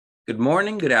Good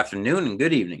morning, good afternoon, and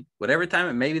good evening, whatever time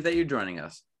it may be that you're joining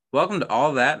us. Welcome to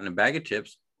All That and a Bag of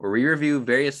Chips, where we review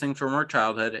various things from our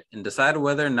childhood and decide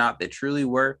whether or not they truly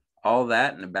were all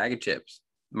that and a bag of chips.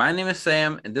 My name is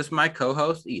Sam, and this is my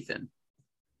co-host, Ethan.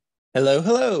 Hello,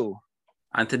 hello.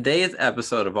 On today's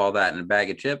episode of All That and a Bag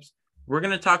of Chips, we're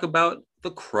going to talk about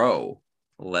The Crow.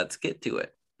 Let's get to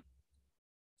it.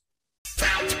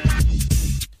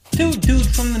 Two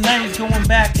dudes from the 90s going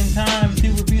back in time to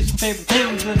review some favorite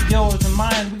things of yours and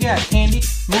mine. We got candy,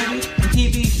 movies, and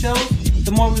TV shows.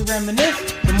 The more we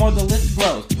reminisce, the more the list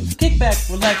grows. So kick back,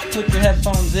 relax, put your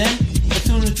headphones in. As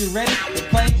soon as you're ready, hit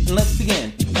play, and let's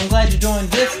begin. I'm glad you joined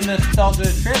this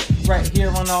nostalgia trip right here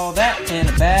on All That and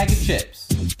a Bag of Chips.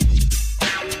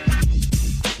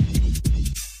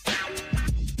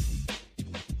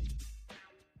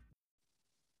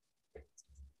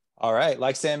 All right,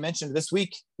 like Sam mentioned, this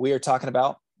week we are talking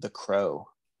about The Crow.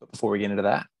 But before we get into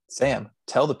that, Sam,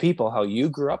 tell the people how you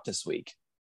grew up this week.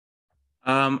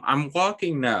 I'm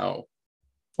walking now.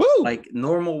 Woo! Like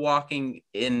normal walking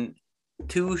in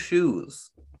two shoes.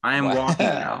 I am walking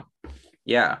now.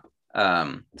 Yeah.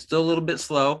 Still a little bit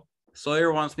slow.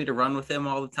 Sawyer wants me to run with him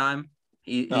all the time.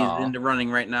 He's into running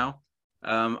right now.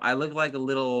 I look like a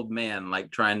little old man,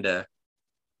 like trying to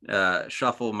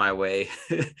shuffle my way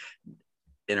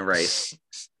in a race,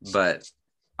 but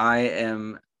I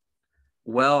am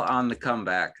well on the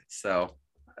comeback, so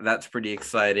that's pretty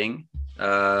exciting.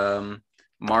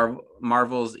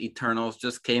 Marvel's Eternals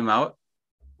just came out.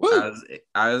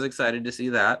 I was excited to see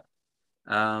that.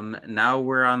 Now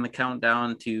we're on the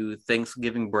countdown to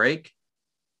Thanksgiving break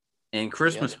and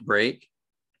Christmas break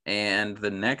and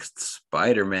the next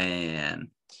Spider-Man.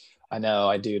 I know,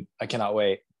 I cannot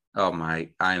wait. Oh my,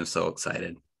 I am so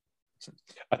excited.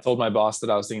 I told my boss that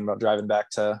I was thinking about driving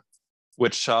back to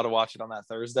Wichita to watch it on that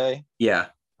Thursday. Yeah.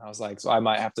 I was like, so I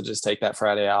might have to just take that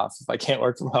Friday off if I can't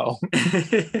work from home.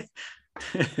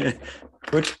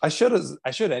 Which I should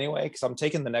anyway, because I'm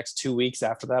taking the next 2 weeks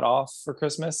after that off for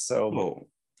Christmas. So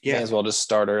may as well just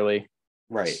start early.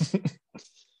 Right.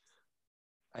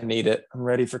 I need it. I'm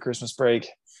ready for Christmas break.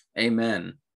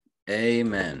 Amen.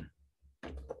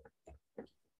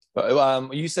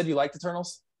 But you said you liked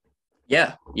Eternals?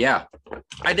 Yeah,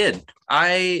 I did.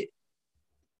 I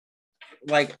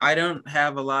didn't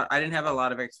have a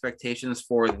lot of expectations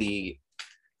for the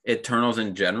Eternals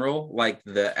in general, like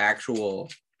the actual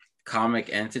comic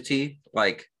entity.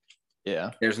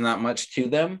 There's not much to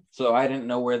them, so I didn't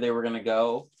know where they were going to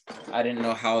go. I didn't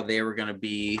know how they were going to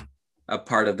be a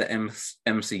part of the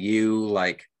MCU.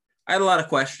 I had a lot of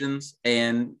questions,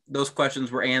 and those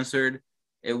questions were answered.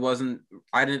 There was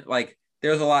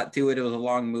a lot to it. It was a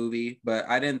long movie, but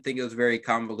I didn't think it was very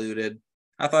convoluted.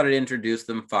 I thought it introduced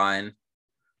them fine.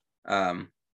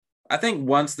 I think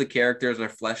once the characters are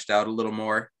fleshed out a little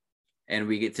more and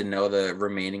we get to know the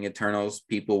remaining Eternals,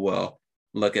 people will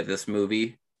look at this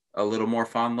movie a little more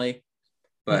fondly.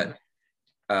 But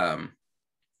I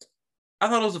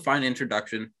thought it was a fine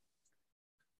introduction,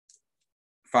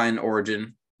 fine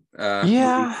origin.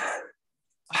 Movie.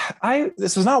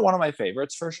 This was not one of my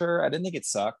favorites for sure. I didn't think it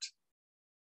sucked.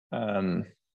 It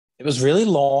was really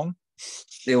long.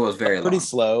 It was very pretty long.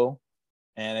 slow,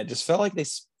 and it just felt like they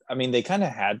kind of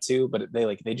had to, but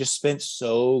they just spent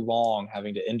so long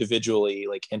having to individually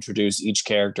introduce each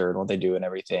character and what they do and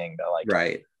everything that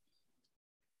right.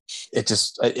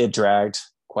 It dragged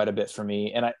quite a bit for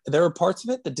me, and there were parts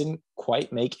of it that didn't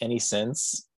quite make any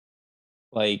sense.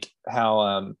 Like how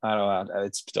I don't know,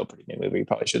 it's still a pretty new movie. You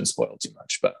probably shouldn't spoil too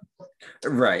much, but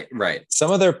right.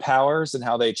 Some of their powers and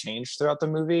how they changed throughout the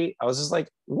movie, I was just like,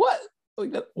 what?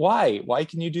 Why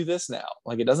can you do this now?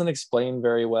 It doesn't explain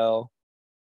very well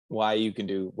why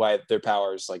their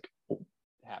powers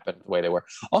happened the way they were.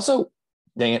 Also,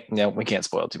 dang it, we can't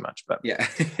spoil too much, but yeah,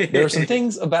 there are some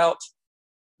things about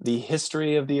the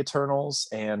history of the Eternals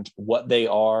and what they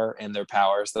are and their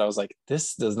powers that I was like,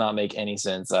 this does not make any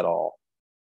sense at all.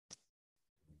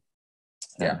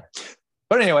 Yeah.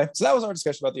 But anyway, so that was our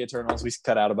discussion about the Eternals. We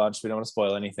cut out a bunch. We don't want to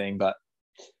spoil anything, but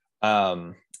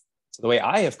so the way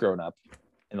I have grown up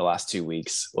in the last 2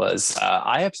 weeks was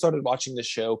I have started watching this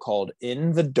show called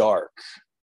In the Dark.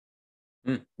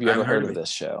 Have you ever heard of this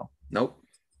show? Nope.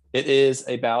 It is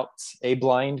about a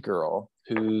blind girl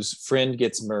whose friend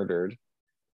gets murdered,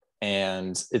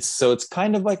 and it's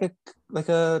kind of like a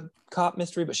cop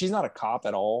mystery, but she's not a cop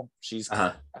at all.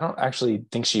 I don't actually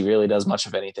think she really does much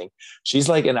of anything. She's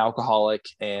like an alcoholic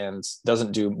and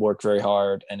doesn't do work very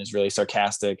hard and is really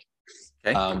sarcastic.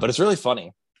 Okay. But it's really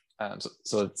funny.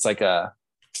 So it's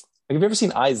have you ever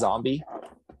seen iZombie?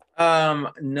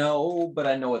 No, but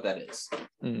I know what that is.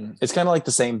 It's kind of like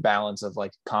the same balance of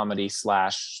like comedy /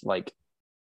 like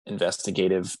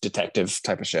investigative detective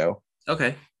type of show.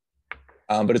 Okay.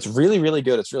 But it's really, really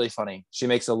good. It's really funny. She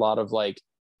makes a lot of like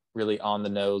really on the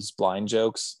nose blind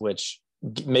jokes, which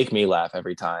make me laugh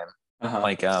every time.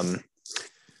 Like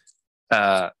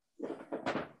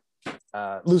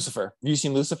Lucifer. Have you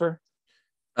seen Lucifer?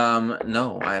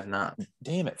 No, I have not.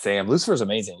 Damn it, Sam. Lucifer's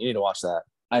amazing. You need to watch that.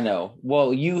 I know.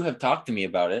 Well, you have talked to me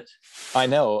about it. I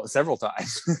know, several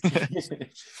times.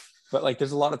 But like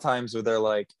there's a lot of times where they're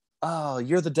like, oh,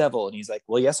 you're the devil. And he's like,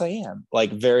 well, yes, I am.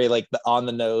 Like very like the on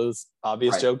the nose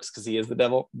obvious jokes because he is the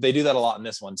devil. They do that a lot in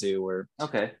this one too, where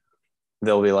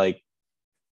they'll be like,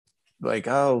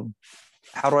 oh,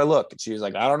 how do I look? And she was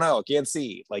like, I don't know, I can't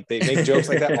see. Like they make jokes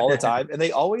like that all the time, and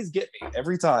they always get me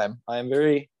every time.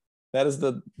 That is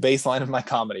the baseline of my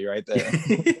comedy right there.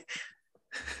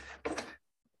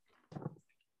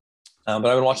 But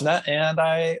I've been watching that, and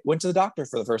I went to the doctor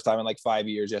for the first time in like 5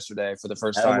 years yesterday for the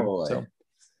first time. So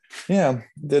yeah,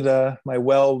 did my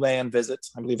well man visit,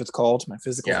 I believe it's called, my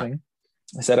physical thing.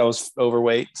 I said I was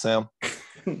overweight, so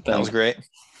that was great.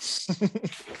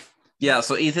 Yeah,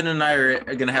 so Ethan and I are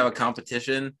going to have a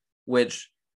competition, which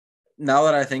now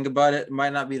that I think about it,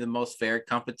 might not be the most fair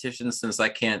competition since I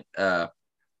can't, run.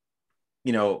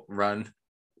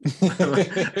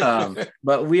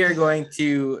 But we are going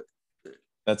to,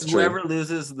 that's true. Whoever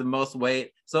loses the most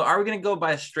weight. So are we going to go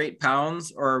by straight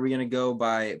pounds or are we going to go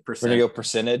by percent? We're going to go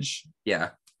percentage. Yeah.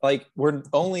 Like we're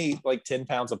only like 10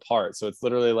 pounds apart. So it's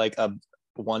literally like a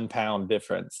 1 pound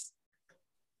difference.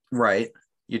 Right.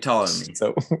 You're taller than me.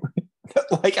 So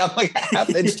like I'm like a half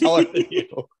inch taller than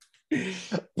you.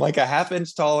 Like a half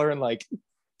inch taller and like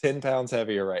 10 pounds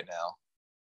heavier right now.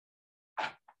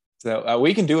 So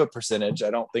we can do a percentage.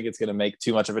 I don't think it's going to make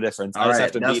too much of a difference.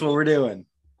 That's what we're doing.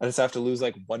 I just have to lose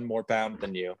like 1 more pound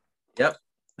than you. Yep.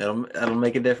 That'll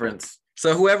make a difference.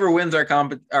 So whoever wins our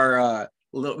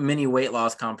little mini weight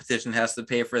loss competition has to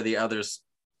pay for the other's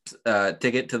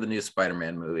ticket to the new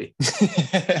Spider-Man movie.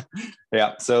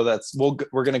 Yeah. So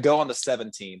we're going to go on the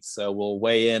 17th. So we'll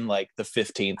weigh in like the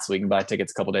 15th so we can buy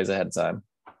tickets a couple days ahead of time.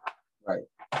 Right.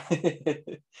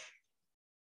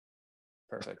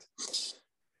 Perfect.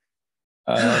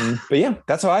 But yeah,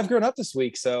 that's how I've grown up this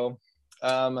week. So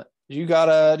you got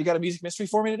a music mystery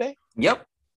for me today? Yep.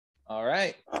 All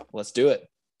right, let's do it.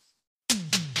 Wait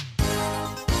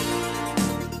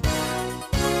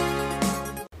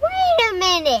a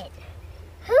minute.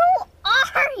 Who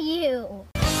are you?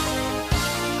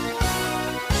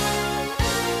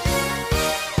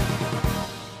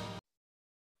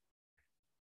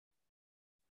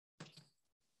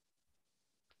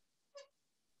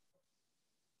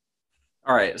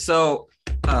 All right. So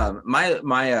my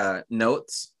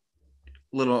notes,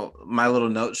 my little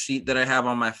note sheet that I have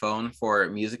on my phone for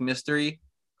music mystery,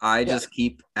 I just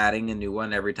keep adding a new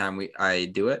one every time I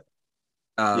do it.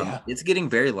 It's getting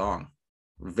very long.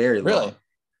 Very long. Really?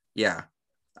 Yeah.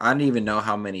 I don't even know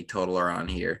how many total are on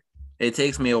here. It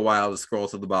takes me a while to scroll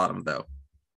to the bottom though,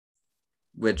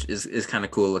 which is kind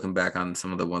of cool looking back on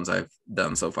some of the ones I've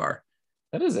done so far.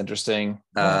 That is interesting.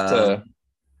 I'll have to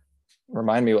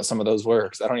remind me what some of those were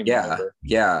because I don't even remember.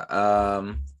 Yeah.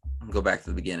 I'll go back to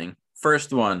the beginning.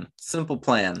 First one, Simple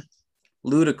Plan,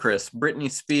 Ludacris, Britney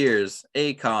Spears,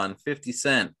 Akon, 50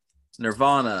 Cent,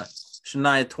 Nirvana,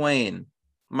 Shania Twain,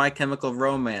 My Chemical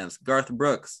Romance, Garth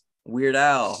Brooks, Weird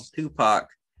Al, Tupac,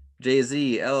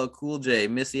 Jay-Z, LL Cool J,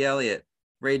 Missy Elliott,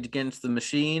 Rage Against the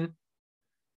Machine.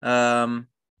 I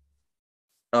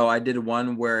did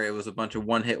one where it was a bunch of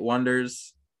one-hit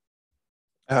wonders.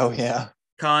 Oh, yeah.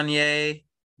 Kanye,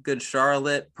 Good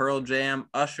Charlotte, Pearl Jam,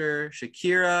 Usher,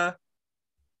 Shakira,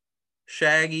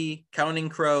 Shaggy, Counting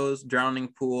Crows, Drowning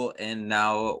Pool, and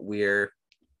now we're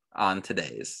on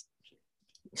today's.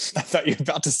 I thought you were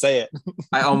about to say it.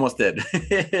 I almost did.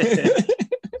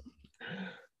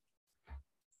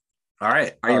 All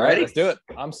right. Are you ready? Let's do it.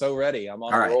 I'm so ready. I'm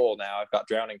on a roll now. I've got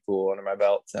Drowning Pool under my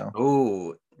belt. So.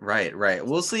 Oh, right.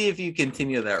 We'll see if you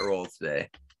continue that roll today.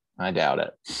 I doubt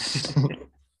it.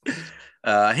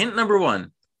 Hint number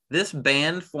 1. This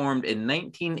band formed in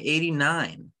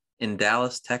 1989 in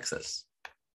Dallas, Texas.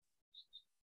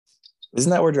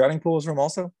 Isn't that where Drowning Pool is from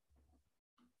also?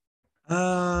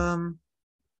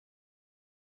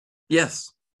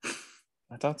 Yes.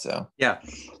 I thought so. Yeah.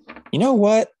 You know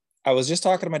what? I was just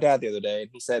talking to my dad the other day,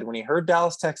 and he said when he heard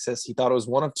Dallas, Texas, he thought it was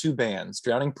one of 2 bands,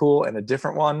 Drowning Pool and a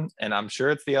different one, and I'm sure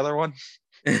it's the other one.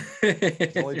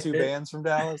 Only 2 bands from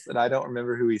Dallas, and I don't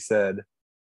remember who he said.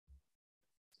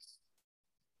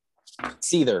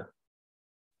 It's either.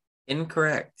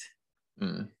 Incorrect.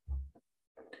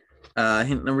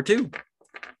 Hint number 2.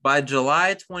 By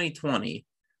July 2020,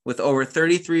 with over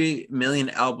 33 million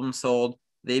albums sold,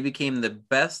 they became the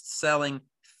best-selling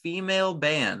female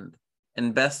band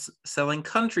and best-selling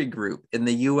country group in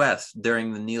the U.S.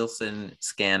 during the Nielsen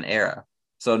scan era.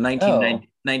 So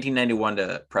 1991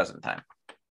 to present time.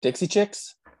 Dixie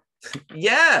Chicks?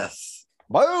 Yes.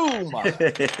 Boom.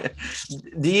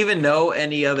 Do you even know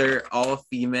any other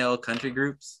all-female country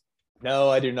groups? No,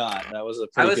 I do not. That was a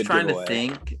I pretty was good trying giveaway. to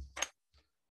think.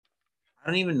 I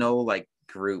don't even know like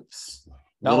groups.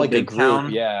 Not Little like Big a group,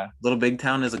 Town. yeah. Little Big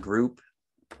Town is a group.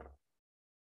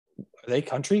 Are they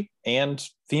country and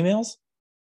females?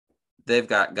 They've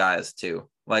got guys too.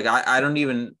 Like I don't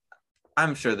even.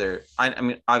 I'm sure I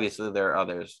mean, obviously there are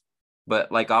others,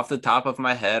 but like off the top of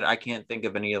my head, I can't think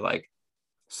of any like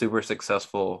super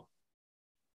successful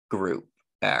group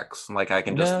acts. Like I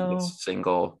can just think of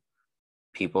single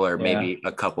people or maybe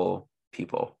a couple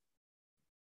people.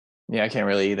 Yeah, I can't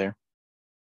really either.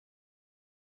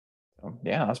 So,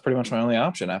 yeah, that's pretty much my only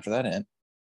option after that hint.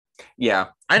 Yeah,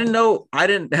 I didn't know. I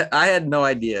had no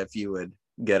idea if you would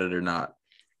get it or not.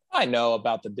 I know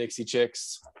about the Dixie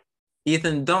Chicks.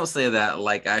 Ethan, don't say that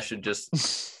like I should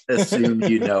just assume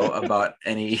you know about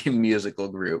any musical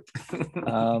group.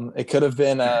 It could have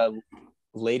been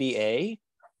Lady A.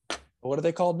 What are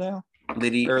they called now?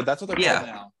 Or that's what they're called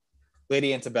now.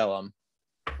 Lady Antebellum.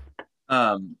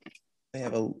 They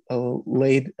have a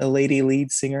lady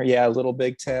lead singer. Yeah, Little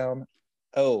Big Town.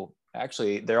 Oh,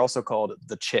 actually, they're also called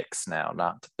the Chicks now,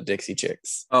 not the Dixie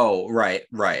Chicks. Oh, right.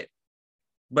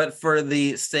 But for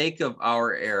the sake of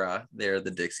our era, they're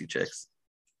the Dixie Chicks.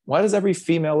 Why does every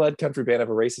female-led country band have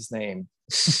a racist name?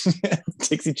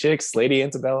 Dixie Chicks, Lady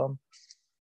Antebellum.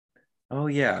 Oh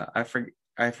yeah, I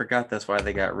forgot that's why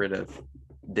they got rid of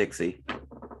Dixie.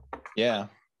 Yeah,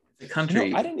 the country.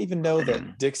 You know, I didn't even know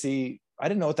that Dixie. I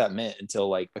didn't know what that meant until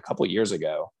like a couple years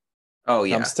ago. Oh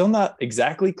yeah, I'm still not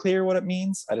exactly clear what it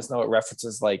means. I just know it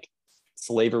references like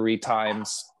slavery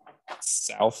times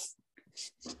South.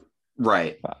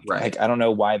 Right. Like I don't know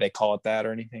why they call it that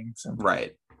or anything. So.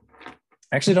 Right.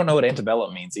 I actually don't know what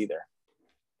antebellum means either.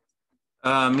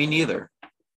 Me neither.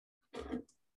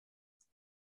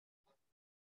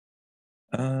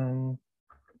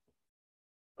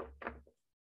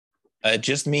 It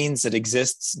just means it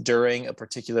exists during a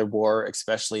particular war,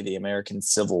 especially the American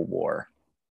Civil War.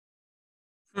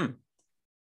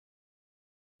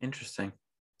 Interesting.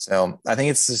 So I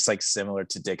think it's just like similar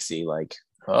to Dixie, like,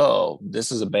 oh,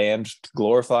 this is a band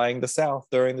glorifying the South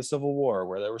during the Civil War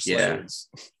where there were slaves.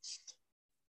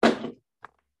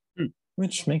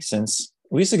 Which makes sense.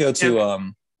 We used to go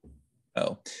to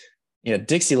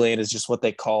Dixieland is just what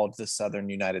they called the Southern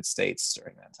United States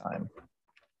during that time.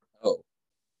 Oh,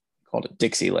 called it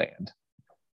Dixieland.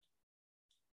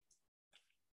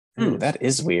 Ooh, that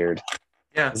is weird.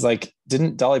 Yeah, it's like,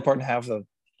 didn't Dolly Parton have a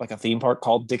theme park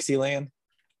called Dixieland?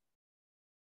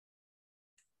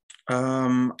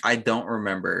 I don't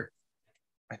remember.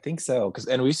 I think so,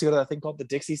 and we used to go to that thing called the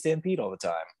Dixie Stampede all the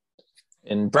time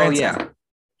in Branson. Oh yeah,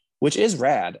 which is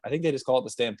rad. I think they just call it the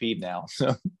Stampede now.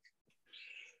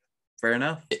 Fair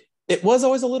enough. It was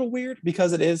always a little weird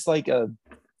because it is like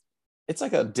it's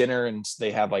like a dinner and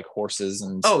they have like horses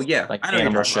and like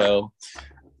animal show.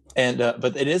 And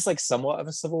but it is like somewhat of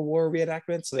a Civil War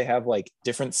reenactment. So they have like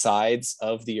different sides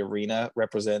of the arena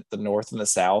represent the North and the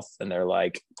South, and they're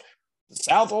like, the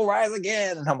South will rise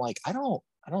again. And I'm like, I don't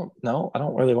know. I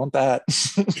don't really want that.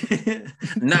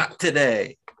 Not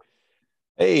today.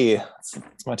 Hey,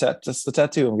 it's my that's the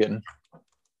tattoo I'm getting.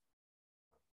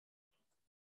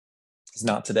 It's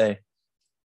not today.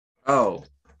 Oh,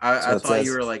 I thought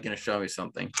you were like going to show me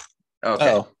something.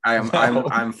 Okay, oh.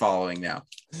 I'm following now.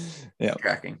 Yeah,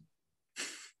 tracking.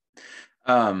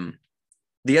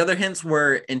 The other hints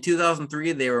were in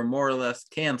 2003 they were more or less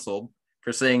canceled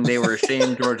for saying they were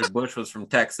ashamed George Bush was from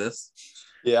Texas.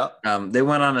 Yeah. They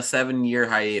went on a 7-year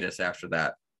hiatus after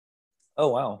that. Oh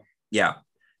wow. Yeah.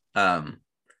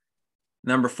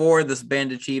 Number 4, this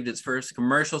band achieved its first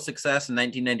commercial success in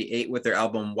 1998 with their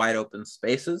album Wide Open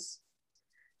Spaces.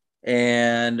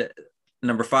 And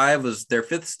number 5 was their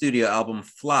 5th studio album,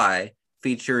 Fly,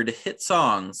 featured hit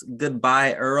songs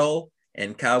Goodbye Earl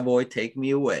and Cowboy Take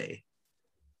Me Away.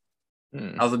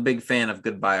 I was a big fan of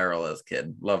Goodbye Earl as a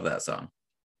kid. Love that song.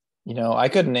 You know, I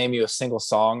couldn't name you a single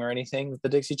song or anything that the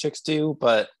Dixie Chicks do,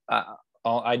 but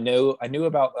I knew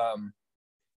about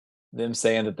them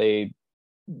saying that they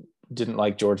didn't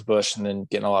like George Bush and then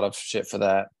getting a lot of shit for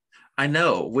that. I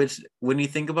know, which when you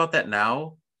think about that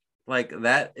now, like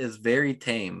that is very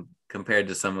tame compared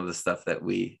to some of the stuff that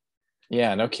we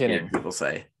no kidding people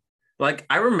say. Like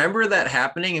I remember that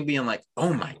happening and being like,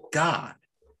 oh my God.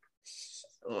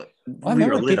 I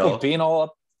remember people being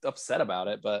all upset about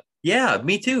it, but yeah,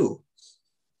 me too.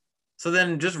 So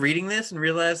then just reading this and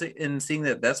realizing and seeing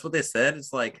that that's what they said,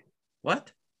 it's like,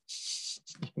 what?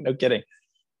 No kidding.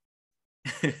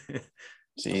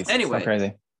 Jeez. Anyway,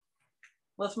 crazy.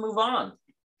 Let's move on.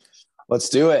 Let's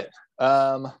do it.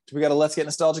 Do we got a Let's Get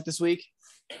Nostalgic this week?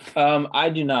 I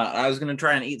do not. I was going to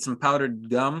try and eat some powdered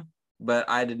gum, but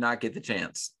I did not get the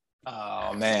chance.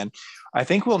 Oh, man. I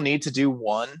think we'll need to do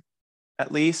one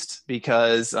at least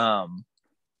because I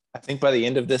think by the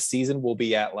end of this season, we'll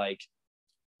be at like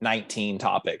 19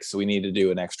 topics. So we need to do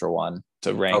an extra one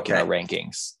to rank in our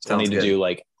rankings. So we'll need to do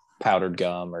like powdered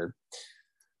gum or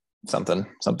something,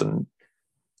 some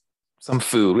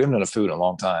food. We haven't done a food in a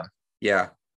long time. Yeah.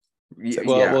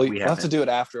 We'll have to do it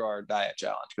after our diet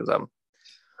challenge because I'm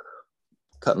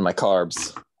cutting my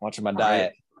carbs, watching my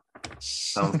diet. Right.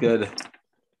 Sounds good.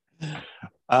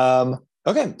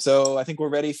 Okay, so I think we're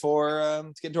ready for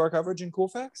to get into our coverage and cool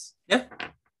facts. Yeah.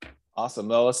 Awesome.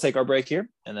 Well, let's take our break here,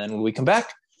 and then when we come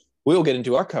back, we'll get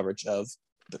into our coverage of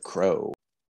The Crow.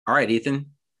 All right,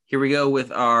 Ethan. Here we go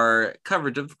with our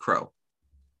coverage of The Crow.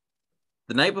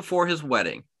 The night before his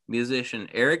wedding, musician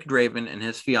Eric Draven and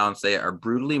his fiancée are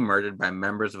brutally murdered by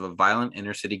members of a violent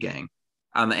inner-city gang.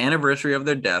 On the anniversary of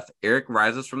their death, Eric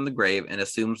rises from the grave and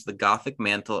assumes the gothic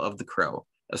mantle of the Crow,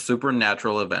 a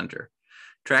supernatural avenger.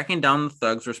 Tracking down the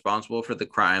thugs responsible for the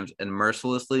crimes and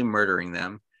mercilessly murdering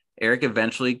them, Eric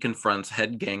eventually confronts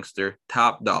head gangster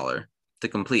Top Dollar to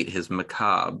complete his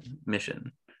macabre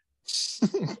mission.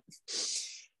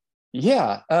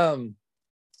 Yeah. So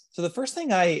the first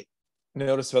thing I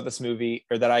noticed about this movie,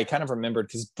 or that I kind of remembered,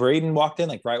 because Braden walked in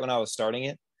like right when I was starting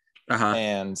it,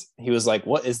 and he was like,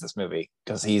 "What is this movie?"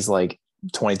 Because he's like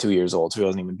 22 years old, so he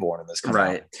wasn't even born in this.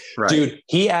 Right. Dude,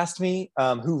 he asked me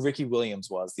who Ricky Williams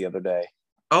was the other day.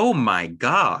 Oh my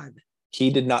God. He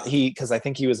did not. Because I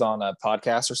think he was on a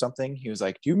podcast or something. He was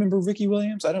like, "Do you remember Ricky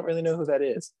Williams? I don't really know who that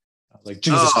is." I was like,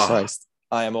 Jesus Christ,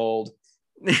 I am old.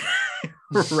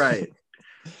 Right.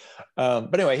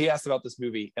 But anyway, he asked about this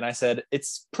movie, and I said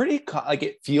it's pretty like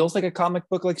it feels like a comic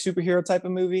book, like superhero type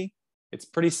of movie. It's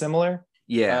pretty similar.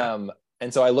 Yeah.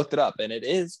 And so I looked it up, and it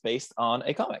is based on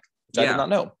a comic, which I did not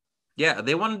know. Yeah,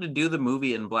 they wanted to do the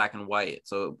movie in black and white,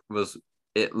 so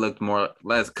it looked more or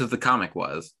less because the comic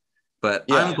was. But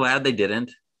I'm glad they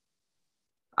didn't.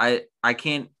 I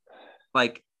can't,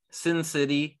 like, Sin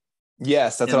City.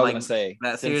 Yes, that's what I was gonna say.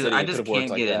 That series, I just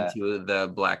can't get into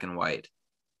the black and white.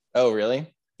 Oh,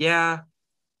 really? Yeah.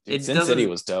 Dude, Sin City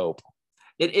was dope.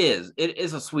 It is. It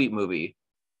is a sweet movie.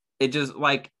 It just,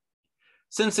 like,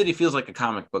 Sin City feels like a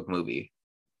comic book movie.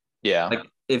 Yeah. Like,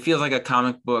 it feels like a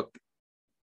comic book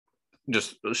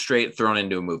just straight thrown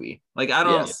into a movie. Like, I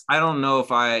don't know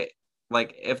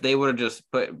if they would have just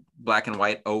put black and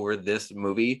white over this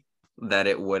movie, that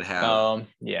it would have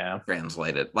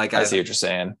translated. Like, I see what you're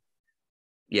saying.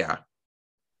 Yeah.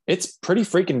 It's pretty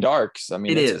freaking dark. I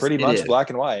mean, it's pretty much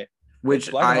black and white. Which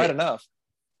it's black and white enough.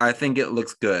 I think it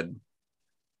looks good.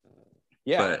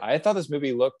 Yeah, I thought this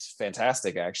movie looked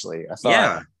fantastic, actually. I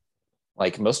thought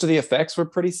like most of the effects were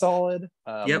pretty solid.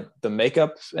 The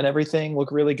makeup and everything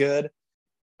looked really good.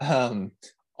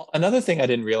 Another thing I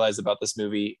didn't realize about this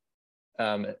movie,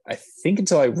 I think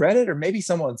until I read it, or maybe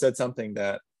someone said something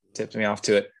that tipped me off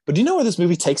to it. But do you know where this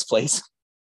movie takes place?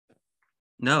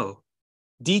 No.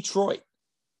 Detroit.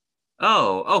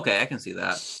 Oh, okay. I can see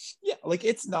that. Yeah, like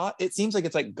it seems like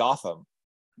it's like Gotham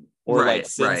or like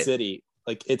Sin City.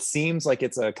 Like it seems like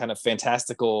it's a kind of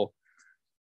fantastical,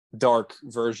 dark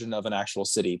version of an actual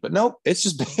city. But nope,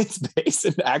 it's based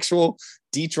in actual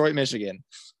Detroit, Michigan,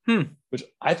 which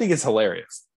I think is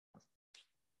hilarious.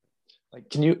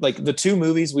 Like, the two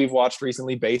movies we've watched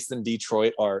recently based in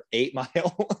Detroit are 8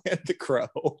 Mile and The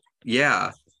Crow.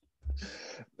 Yeah.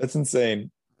 That's insane.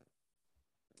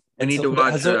 I need to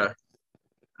watch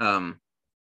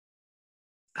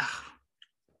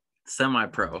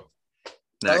Semi-Pro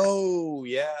next. Oh,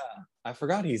 yeah. I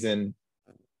forgot is he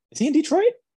in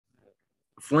Detroit?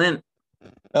 Flint.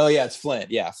 Oh, yeah, it's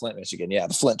Flint. Yeah, Flint, Michigan. Yeah,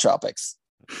 the Flint Tropics.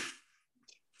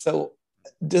 So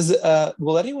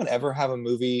will anyone ever have a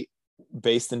movie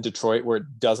based in Detroit where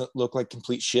it doesn't look like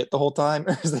complete shit the whole time?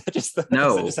 Or is that just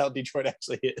how Detroit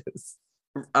actually is?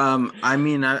 I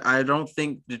mean, I don't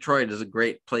think Detroit is a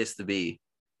great place to be.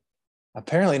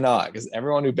 Apparently not, because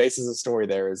everyone who bases a story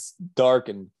there is dark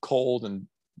and cold and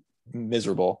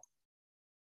miserable.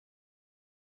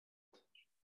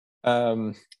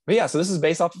 But yeah, so this is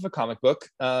based off of a comic book.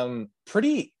 It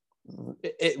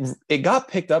got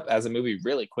picked up as a movie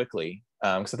really quickly.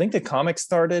 Because I think the comic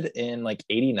started in like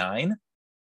 89.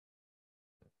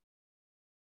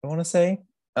 I want to say.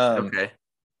 Okay.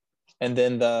 And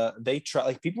then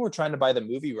people were trying to buy the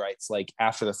movie rights like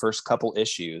after the first couple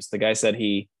issues. The guy said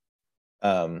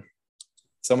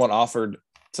someone offered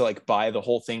to like buy the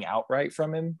whole thing outright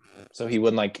from him, so he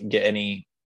wouldn't like get any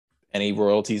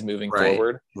royalties moving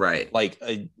forward. Right. Like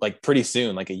pretty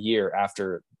soon, like a year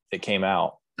after it came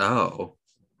out. Oh,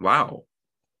 wow.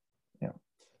 Yeah.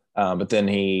 But then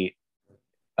he,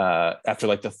 after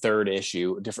like the third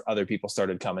issue, different other people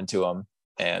started coming to him,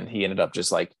 and he ended up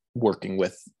just like working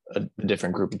with a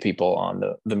different group of people on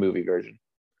the movie version.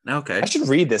 Okay. I should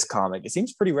read this comic. It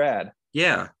seems pretty rad.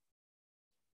 Yeah.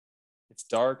 It's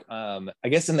dark. I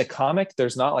guess in the comic,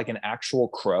 there's not like an actual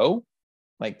crow.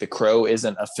 Like the crow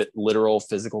isn't a literal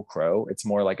physical crow. It's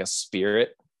more like a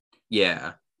spirit.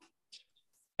 Yeah.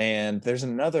 And there's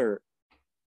another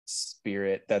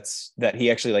spirit that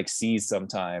he actually like sees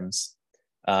sometimes,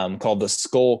 called the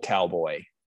Skull Cowboy.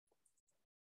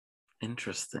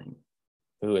 Interesting.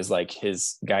 Who is like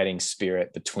his guiding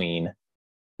spirit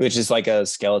which is like a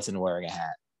skeleton wearing a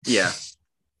hat. Yeah.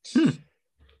 The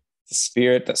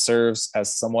spirit that serves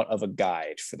as somewhat of a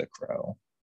guide for the crow.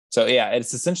 So yeah,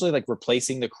 it's essentially like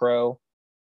replacing the crow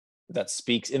that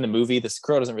speaks in the movie. This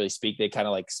crow doesn't really speak. They kind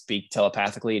of like speak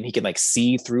telepathically, and he can like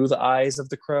see through the eyes of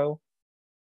the crow.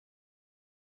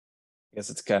 I guess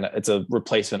it's a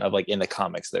replacement of like in the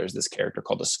comics, there's this character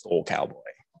called the Skull Cowboy.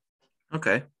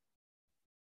 Okay.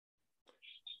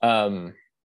 One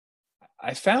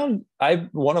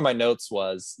of my notes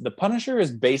was the Punisher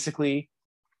is basically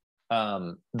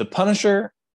the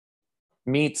Punisher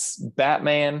meets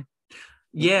Batman.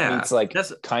 Yeah, meets like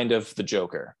that's kind of the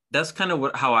Joker. That's kind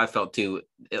of how I felt too.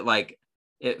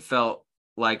 It felt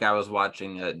like I was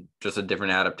watching just a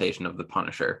different adaptation of the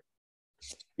Punisher.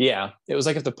 Yeah, it was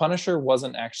like if the Punisher was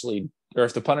actually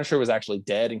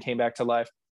dead and came back to life,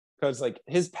 because like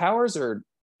his powers are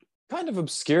kind of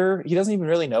obscure. He doesn't even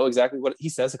really know exactly what he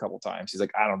says a couple times. He's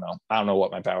like, I don't know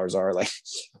what my powers are. Like,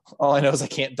 all I know is I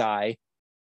can't die.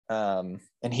 And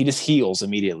he just heals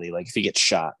immediately. Like if he gets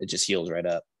shot, it just heals right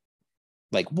up.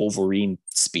 Like Wolverine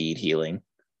speed healing.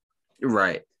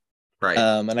 Right.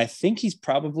 And I think he's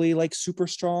probably like super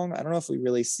strong. I don't know if we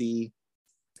really see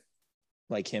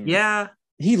like him. Yeah.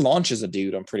 He launches a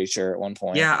dude, I'm pretty sure, at one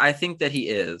point. Yeah, I think that he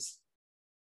is.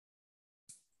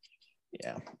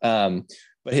 Yeah.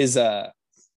 But his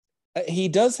he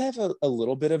does have a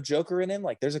little bit of Joker in him.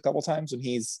 Like there's a couple times when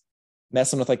he's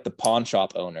messing with like the pawn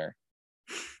shop owner.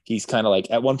 He's kind of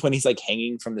like at one point he's like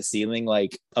hanging from the ceiling,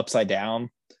 like upside down.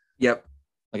 Yep.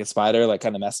 Like a spider, like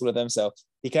kind of messing with him. So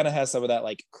he kind of has some of that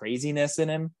like craziness in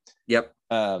him. Yep.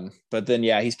 But then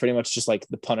yeah, he's pretty much just like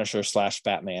the Punisher /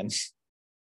 Batman.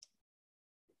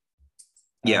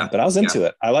 Yeah. But I was into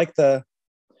it. I like the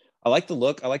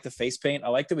look. I like the face paint. I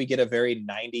like that we get a very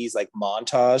 90s like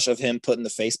montage of him putting the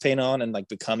face paint on and like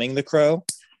becoming the Crow.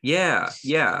 Yeah.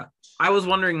 Yeah. I was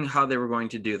wondering how they were going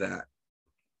to do that.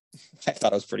 I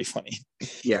thought it was pretty funny.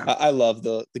 Yeah. I love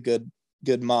the good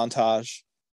montage.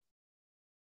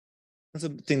 That's a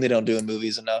thing they don't do in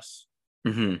movies enough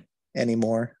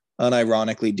anymore.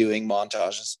 Unironically doing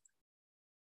montages.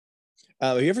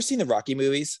 Have you ever seen the Rocky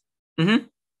movies? Mm-hmm.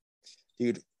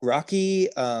 Dude, Rocky,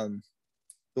 the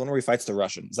one where he fights the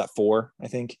Russian. Is that 4, I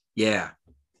think? Yeah.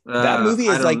 That movie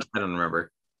is I don't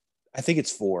remember. I think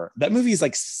it's 4. That movie is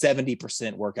like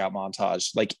 70% workout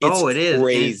montage. Like it's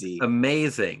crazy. It's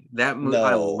amazing. That movie,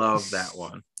 I love that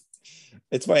one.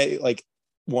 It's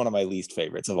one of my least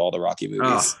favorites of all the Rocky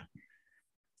movies. Oh.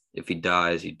 If he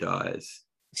dies, he dies.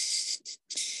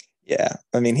 Yeah,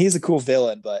 I mean he's a cool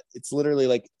villain, but it's literally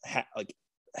like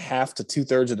half to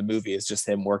 2/3 of the movie is just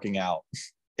him working out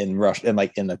in Russia and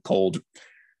like in the cold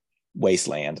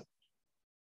wasteland.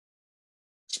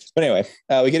 But anyway,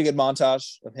 we get a good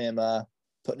montage of him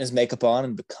putting his makeup on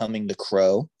and becoming the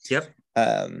Crow. Yep.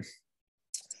 So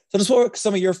just what were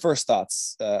some of your first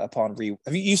thoughts upon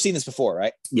you've seen this before,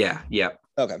 right? Yeah. Yep.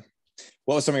 Okay.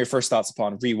 What were some of your first thoughts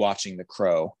upon rewatching The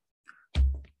Crow?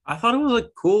 I thought it was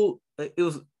like cool. It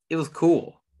was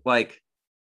cool. Like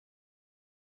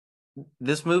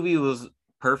this movie was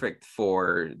perfect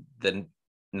for the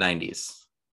 90s.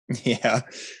 Yeah.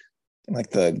 Like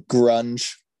the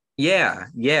grunge. Yeah.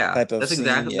 That was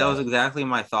exactly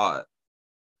my thought.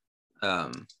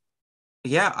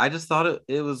 Yeah, I just thought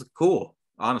it was cool,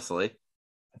 honestly.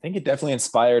 I think it definitely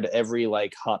inspired every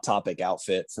like Hot Topic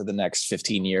outfit for the next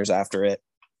 15 years after it.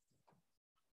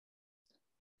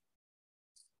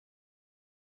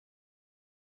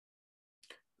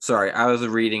 Sorry, I was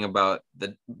reading about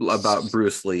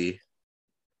Bruce Lee.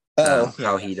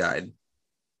 How he died.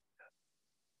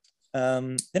 They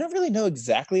don't really know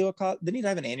exactly what caused. Didn't he die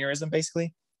of an aneurysm?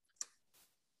 Basically,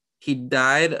 he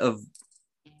died of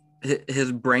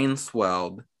his brain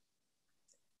swelled.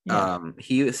 Yeah.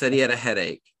 He said he had a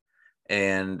headache,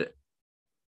 and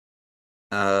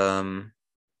the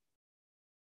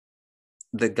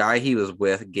guy he was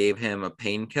with gave him a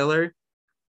painkiller.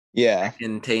 Yeah,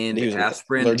 contained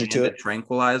aspirin and a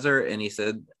tranquilizer, and he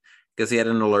said because he had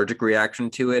an allergic reaction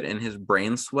to it, and his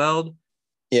brain swelled.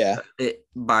 Yeah,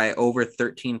 by over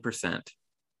 13%.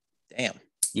 Damn.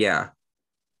 Yeah.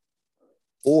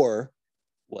 Or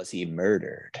was he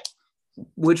murdered?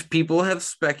 Which people have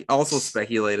also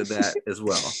speculated that as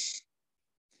well.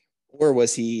 Or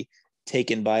was he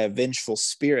taken by a vengeful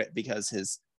spirit because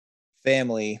his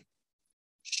family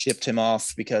shipped him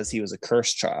off because he was a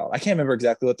cursed child? I can't remember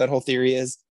exactly what that whole theory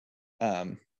is.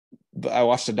 But I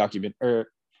watched a document, or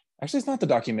actually it's not the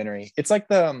documentary. It's like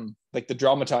the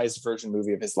dramatized version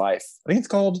movie of his life. I think it's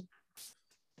called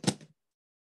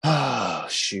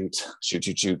shoot.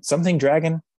 Something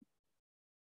Dragon.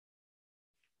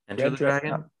 Enter the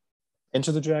Dragon?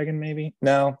 Enter the Dragon, maybe?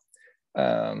 No.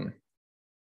 I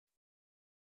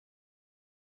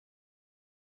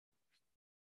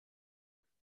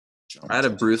had a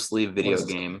Bruce Lee video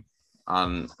game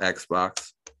on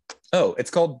Xbox. Oh, it's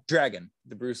called Dragon,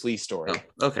 the Bruce Lee story.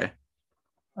 Oh, okay.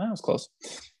 That was close.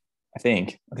 I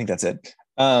think that's it.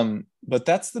 But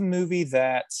that's the movie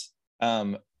that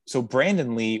so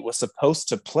Brandon Lee was supposed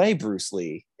to play Bruce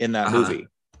Lee in that movie.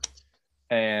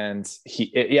 And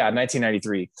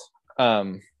 1993.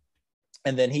 And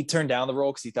then he turned down the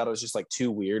role because he thought it was just like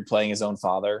too weird playing his own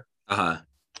father.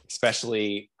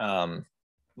 Especially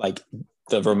like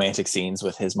the romantic scenes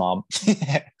with his mom.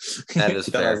 That is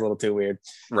fair. That was a little too weird.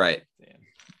 Right.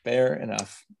 Fair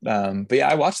enough. But yeah,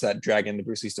 I watched that Dragon, the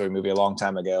Bruce Lee story movie a long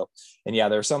time ago. And yeah,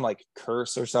 there was some like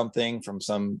curse or something from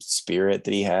some spirit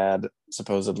that he had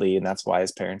supposedly. And that's why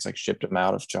his parents like shipped him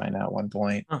out of China at one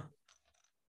point. Huh.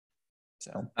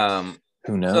 So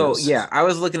who knows? So yeah, I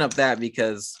was looking up that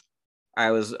because I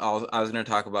was going to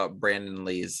talk about Brandon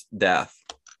Lee's death.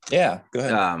 Yeah, go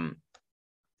ahead.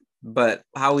 But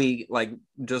how we like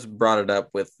just brought it up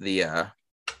with the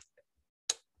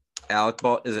Alec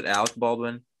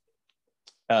Baldwin?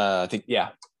 I think yeah.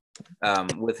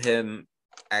 With him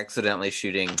accidentally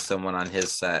shooting someone on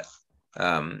his set.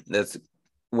 That's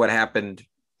what happened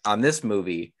on this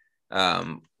movie.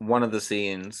 One of the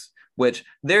scenes, which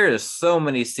there is so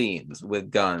many scenes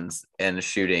with guns and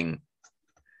shooting.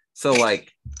 So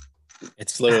like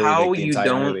it's literally how like the you entire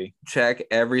don't movie. Check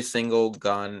every single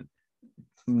gun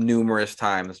numerous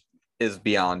times is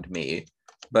beyond me.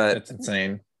 But it's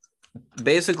insane.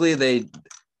 Basically they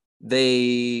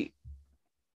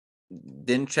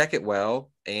didn't check it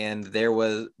well, and there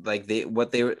was like they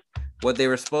were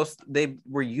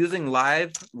using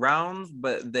live rounds,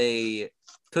 but they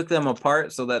took them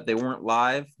apart so that they weren't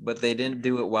live, but they didn't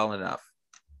do it well enough.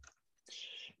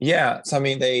 Yeah, so I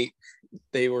mean they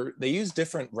use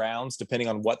different rounds depending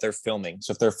on what they're filming.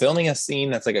 So if they're filming a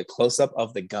scene that's like a close-up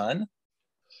of the gun,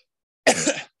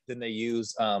 then they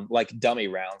use like dummy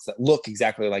rounds that look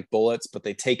exactly like bullets, but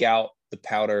they take out the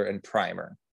powder and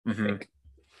primer. I think.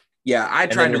 Yeah, I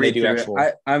tried to read through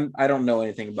it. I don't know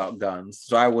anything about guns,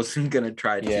 so I wasn't gonna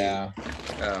try to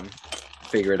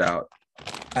figure it out.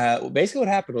 Basically, what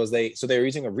happened was they were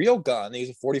using a real gun. They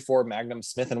used a 44 Magnum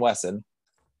Smith & Wesson,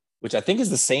 which I think is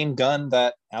the same gun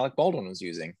that Alec Baldwin was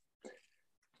using.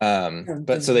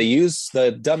 But so they use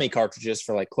the dummy cartridges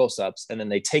for like close-ups, and then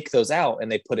they take those out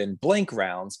and they put in blank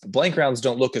rounds. But blank rounds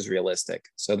don't look as realistic,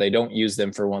 so they don't use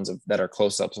them for ones that are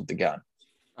close-ups of the gun.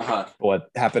 What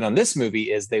happened on this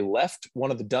movie is they left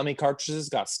one of the dummy cartridges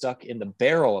got stuck in the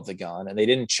barrel of the gun, and they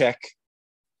didn't check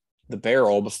the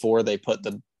barrel before they put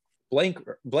the blank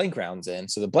rounds in.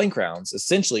 So the blank rounds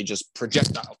essentially just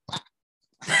projectile.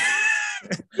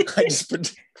 I just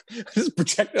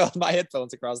projectiled my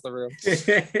headphones across the room.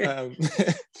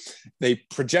 They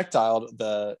projectiled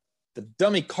the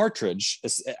dummy cartridge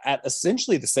at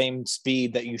essentially the same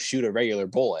speed that you shoot a regular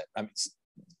bullet. I mean,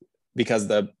 because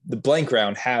the blank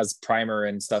round has primer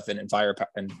and stuff in it, and fire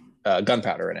and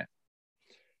gunpowder in it.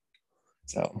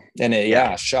 So, and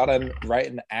it shot him right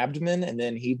in the abdomen, and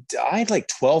then he died like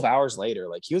 12 hours later.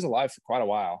 Like he was alive for quite a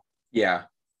while. Yeah.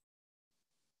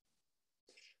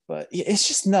 But it's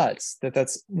just nuts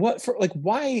that's what for, like,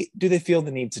 why do they feel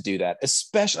the need to do that?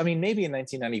 Especially, I mean, maybe in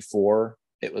 1994,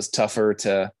 it was tougher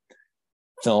to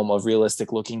film a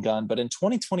realistic looking gun, but in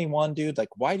 2021, dude, like,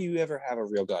 why do you ever have a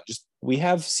real gun? Just, we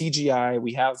have CGI,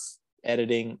 we have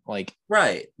editing, like,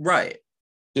 right.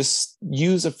 Just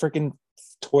use a freaking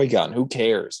toy gun. Who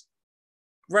cares?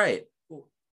 Right.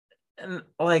 And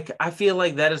like, I feel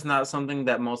like that is not something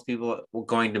that most people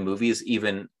going to movies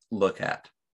even look at.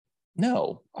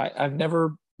 No, I've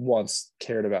never once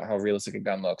cared about how realistic a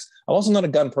gun looks. I'm also not a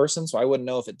gun person, so I wouldn't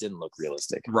know if it didn't look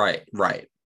realistic. Right.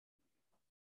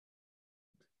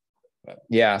 But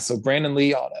yeah, so Brandon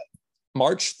Lee on it.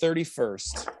 March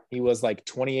 31st, he was like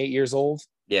 28 years old.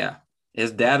 Yeah.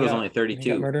 His dad was only 32. He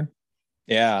got murdered.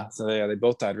 Yeah, so they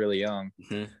both died really young.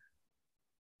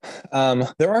 Mm-hmm.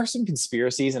 There are some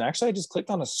conspiracies, and actually I just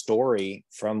clicked on a story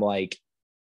from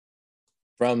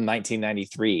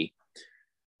 1993.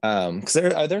 Because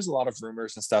there's a lot of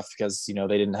rumors and stuff because, you know,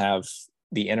 they didn't have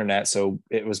the internet, so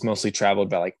it was mostly traveled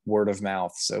by like word of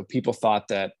mouth. So people thought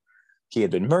that he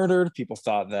had been murdered. People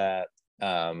thought that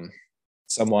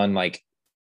someone like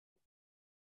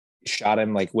shot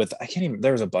him like with, I can't even,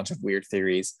 there was a bunch of weird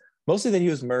theories, mostly that he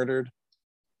was murdered,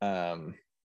 or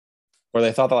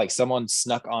they thought that like someone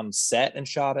snuck on set and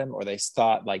shot him, or they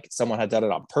thought like someone had done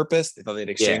it on purpose. They thought they'd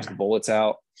exchanged the bullets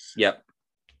out. Yep.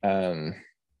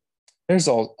 There's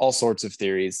all sorts of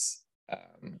theories,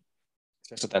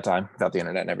 especially at that time without the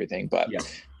internet and everything. But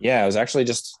yeah, it was actually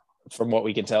just, from what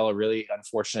we can tell, a really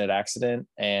unfortunate accident.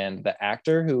 And the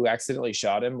actor who accidentally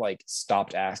shot him like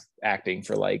stopped acting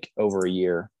for like over a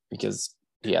year because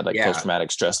he had like post-traumatic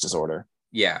stress disorder.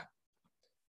 Yeah.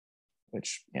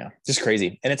 Which, just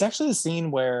crazy. And it's actually the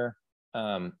scene where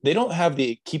they don't have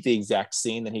keep the exact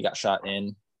scene that he got shot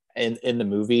in the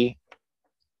movie.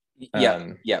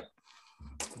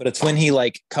 But it's when he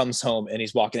like comes home and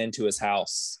he's walking into his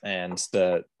house and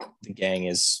the gang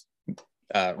is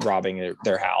robbing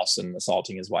their house and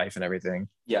assaulting his wife and everything.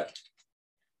 And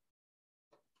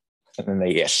then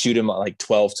they shoot him like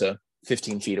 12 to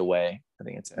 15 feet away. I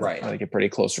think it's like a pretty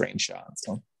close range shot.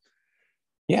 So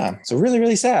so really,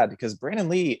 really sad because Brandon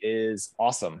Lee is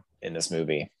awesome in this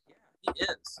movie. He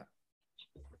is.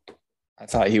 I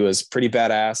thought he was pretty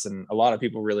badass, and a lot of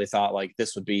people really thought like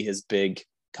this would be his big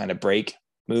kind of break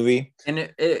movie. And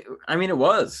it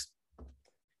was.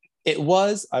 It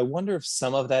was. I wonder if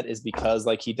some of that is because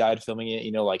like he died filming it,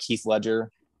 you know, like Heath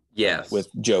Ledger. Yes. With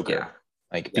Joker.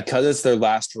 Because it's their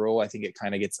last role, I think it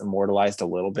kind of gets immortalized a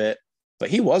little bit. But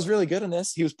he was really good in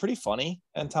this. He was pretty funny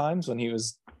at times when he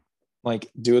was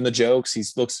like doing the jokes.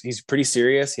 He's pretty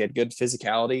serious. He had good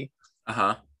physicality.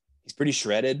 He's pretty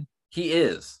shredded. He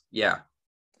is. Yeah.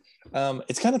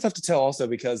 It's kind of tough to tell also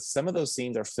because some of those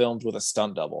scenes are filmed with a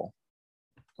stunt double.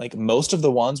 Like most of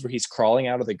the ones where he's crawling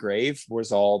out of the grave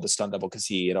was all the stunt double because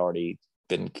he had already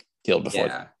been killed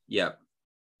before.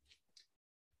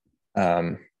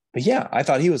 But yeah, I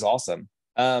thought he was awesome.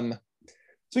 So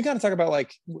we kind of talk about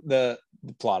like the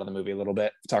plot of the movie a little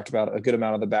bit. We talked about a good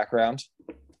amount of the background.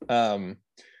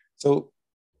 So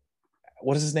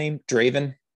what is his name?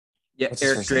 Draven? Yeah,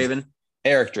 Eric Draven.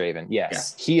 Eric Draven,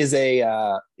 yes. He is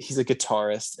he's a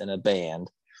guitarist in a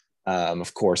band.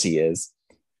 Of course he is.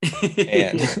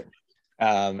 And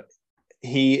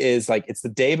he is like, it's the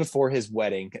day before his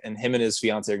wedding, and him and his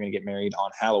fiance are going to get married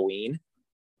on Halloween.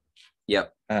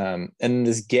 And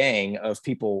this gang of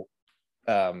people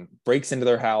breaks into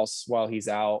their house while he's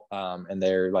out, and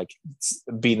they're like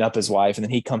beating up his wife, and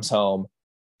then he comes home,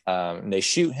 and they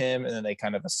shoot him, and then they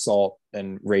kind of assault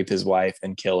and rape his wife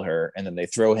and kill her, and then they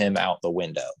throw him out the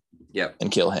window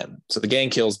and kill him. So the gang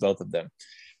kills both of them.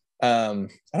 I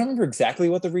don't remember exactly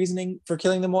what the reasoning for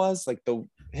killing them was. Like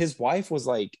his wife was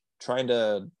like trying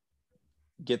to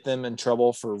get them in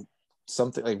trouble for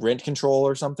something like rent control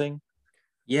or something.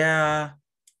 Yeah.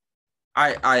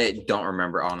 I don't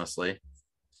remember, honestly.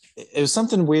 It was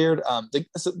something weird.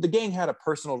 The gang had a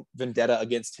personal vendetta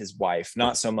against his wife,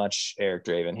 not so much Eric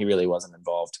Draven. He really wasn't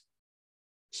involved.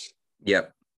 In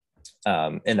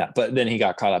that, but then he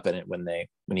got caught up in it when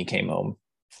he came home.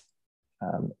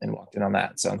 And walked in on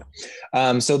that.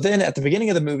 So then at the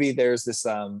beginning of the movie, there's this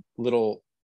little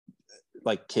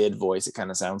like kid voice, it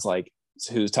kind of sounds like,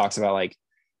 who talks about like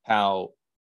how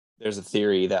there's a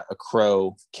theory that a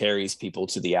crow carries people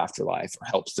to the afterlife or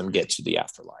helps them get to the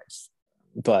afterlife.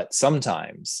 But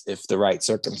sometimes if the right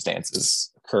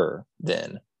circumstances occur,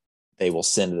 then they will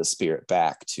send the spirit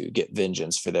back to get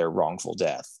vengeance for their wrongful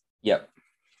death.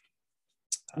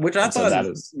 Which I thought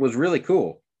was really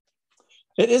cool.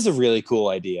 It is a really cool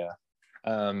idea.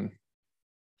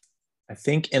 I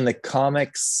think in the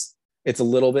comics, it's a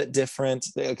little bit different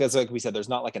because, like we said, there's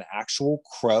not like an actual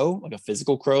crow, like a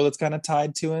physical crow that's kind of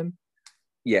tied to him.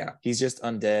 He's just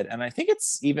undead. And I think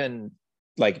it's even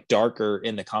like darker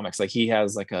in the comics. Like he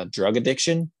has like a drug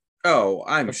addiction. Oh,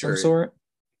 I'm sure. Some sort.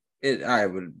 I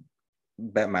would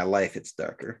bet my life it's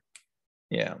darker.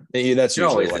 Yeah, that's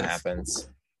usually what happens.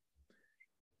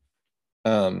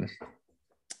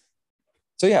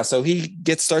 So he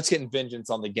starts getting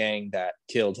vengeance on the gang that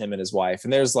killed him and his wife,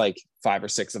 and there's like 5 or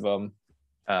 6 of them.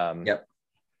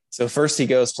 So first he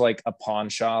goes to like a pawn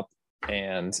shop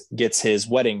and gets his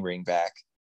wedding ring back,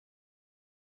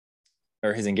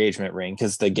 or his engagement ring,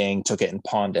 because the gang took it and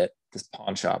pawned it. This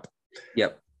pawn shop.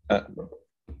 Yep.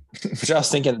 Which I was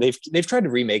thinking they've tried to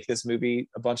remake this movie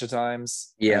a bunch of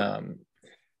times. Yeah.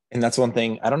 And that's one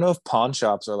thing. I don't know if pawn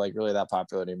shops are like really that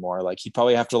popular anymore. Like he'd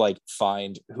probably have to like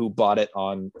find who bought it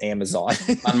on Amazon,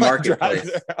 on Marketplace.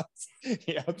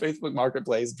 Yeah, Facebook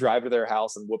Marketplace, drive to their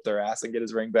house and whoop their ass and get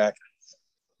his ring back.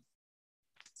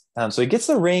 So he gets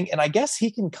the ring, and I guess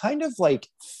he can kind of like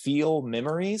feel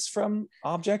memories from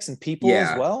objects and people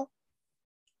as well.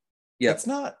 Yeah, it's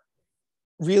not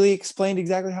really explained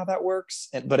exactly how that works,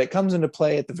 but it comes into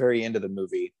play at the very end of the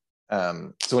movie.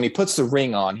 So when he puts the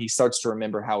ring on, he starts to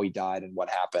remember how he died and what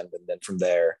happened, and then from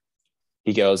there,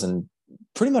 he goes and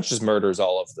pretty much just murders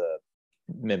all of the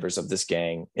members of this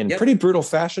gang in pretty brutal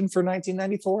fashion for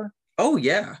 1994. Oh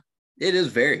yeah, it is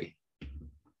very.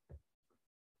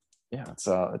 Yeah,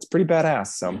 it's pretty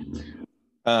badass. So,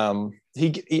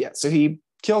 he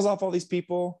kills off all these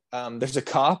people. There's a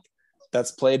cop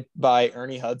that's played by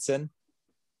Ernie Hudson,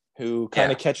 who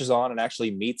kind of catches on and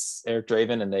actually meets Eric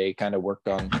Draven, and they kind of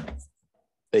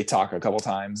they talk a couple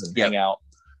times and hang out.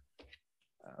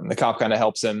 The cop kind of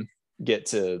helps him get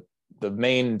to the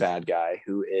main bad guy,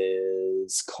 who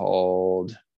is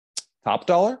called Top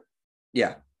Dollar.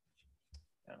 Yeah.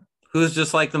 Who's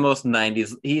just like the most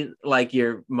 90s, he like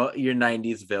your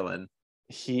 90s villain.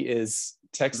 He is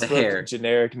textbook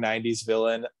generic 90s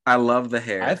villain. I love the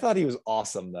hair. I thought he was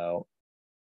awesome though.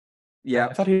 Yeah,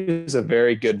 I thought he was a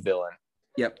very good villain.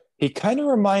 Yep. He kind of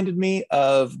reminded me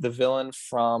of the villain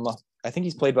from, I think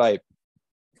he's played by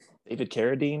David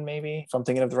Carradine, maybe, if I'm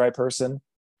thinking of the right person.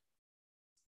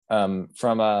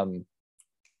 From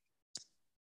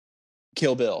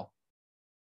Kill Bill.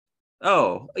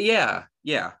 Oh, yeah.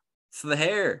 So the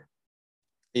hair.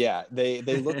 Yeah, they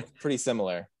look pretty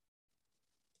similar.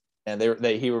 And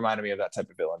he reminded me of that type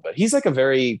of villain. But he's like a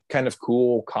very kind of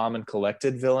cool, calm, and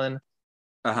collected villain.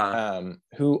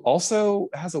 Who also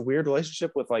has a weird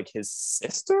relationship with like his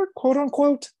sister, quote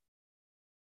unquote.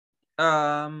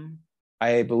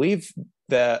 I believe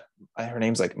that her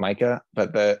name's like Micah,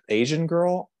 but the Asian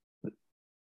girl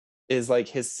is like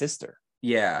his sister.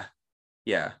 Yeah.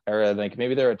 Or like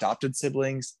maybe they're adopted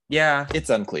siblings. Yeah. It's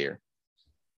unclear.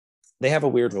 They have a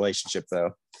weird relationship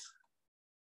though.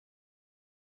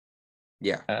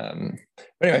 Yeah. But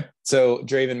anyway, so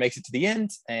Draven makes it to the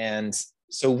end, and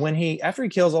so after he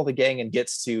kills all the gang and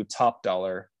gets to Top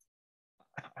Dollar,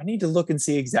 I need to look and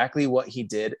see exactly what he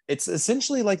did. It's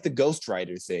essentially like the Ghost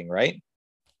Rider thing, right?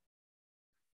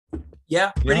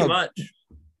 Yeah, pretty much.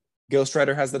 Ghost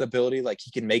Rider has that ability, like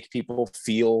he can make people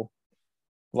feel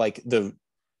like the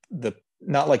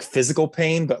not like physical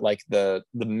pain, but like the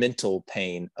mental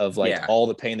pain of like all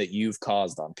the pain that you've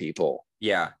caused on people.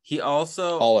 Yeah. He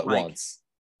also all at once.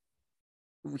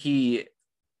 He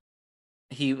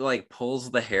like pulls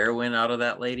the heroin out of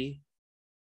that lady.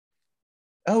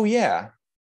 Oh yeah.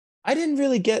 I didn't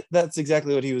really get that's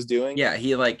exactly what he was doing. Yeah,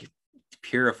 he like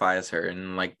purifies her,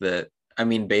 and like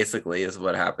basically is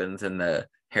what happens, and the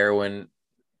heroin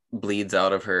bleeds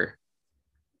out of her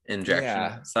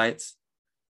injection sites.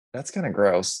 That's kind of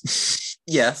gross.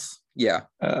 Yes. Yeah.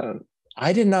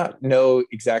 I did not know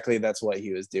exactly that's what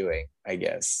he was doing, I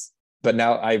guess. But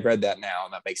now I read that now,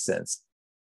 and that makes sense.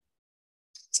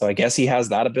 So I guess he has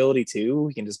that ability too.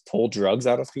 He can just pull drugs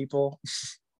out of people.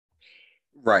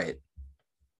 Right.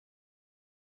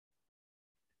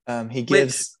 He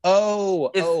gives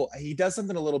he does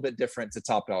something a little bit different to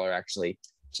Top Dollar, actually.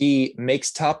 He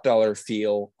makes Top Dollar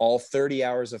feel all 30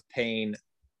 hours of pain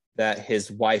that his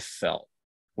wife felt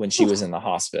when she was in the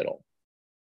hospital.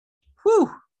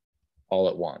 Whew. All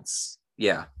at once.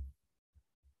 Yeah.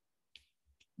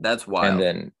 That's wild. And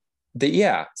then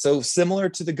so similar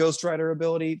to the Ghost Rider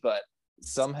ability, but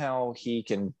somehow he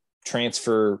can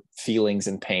transfer feelings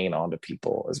and pain onto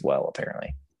people as well,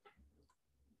 apparently.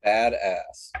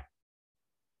 Badass.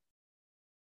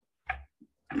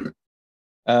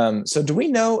 So do we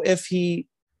know if he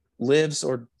lives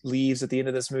or leaves at the end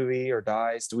of this movie or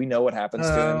dies? Do we know what happens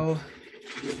to him?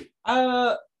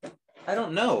 I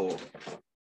don't know.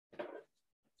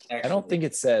 Actually. I don't think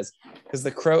it says, because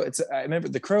the crow, I remember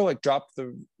the crow like dropped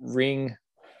the ring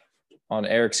on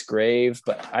Eric's grave,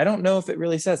 but I don't know if it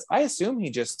really says. I assume he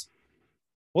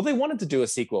they wanted to do a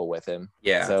sequel with him.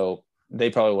 Yeah. So they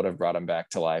probably would have brought him back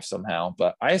to life somehow,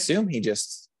 but I assume he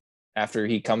just, after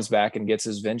he comes back and gets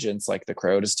his vengeance, like the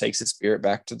crow just takes his spirit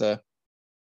back to the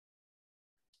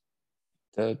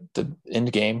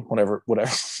end game,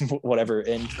 whatever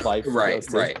end life.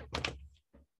 Right.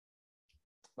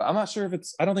 I'm not sure if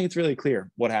it's. I don't think it's really clear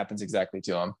what happens exactly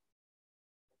to him.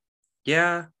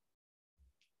 Yeah.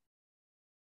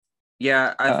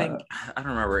 Yeah, I think I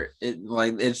don't remember it.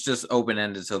 Like it's just open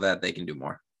ended so that they can do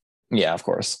more. Yeah, of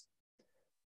course.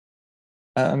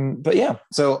 But yeah,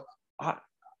 so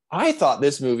I thought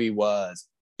this movie was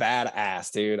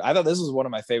badass, dude. I thought this was one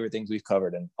of my favorite things we've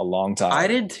covered in a long time. I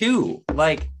did too.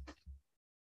 Like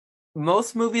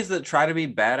most movies that try to be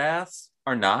badass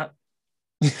are not.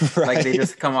 Right? Like they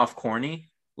just come off corny.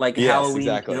 Like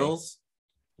Halloween Kills.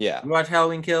 Yeah. You watch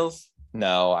Halloween Kills?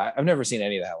 No, I've never seen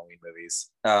any of the Halloween movies.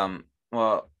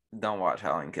 Well, don't watch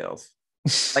Halloween Kills.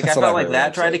 Like I felt like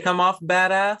that tried to come off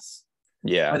badass.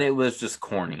 Yeah. But it was just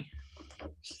corny.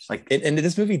 Like and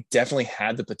this movie definitely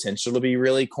had the potential to be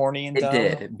really corny and dumb.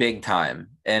 It did, big time.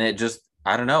 And it just,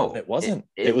 I don't know. It wasn't.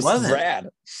 It was rad.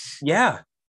 Yeah.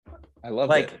 I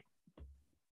love it.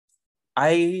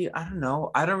 I don't know.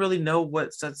 I don't really know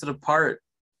what sets it apart.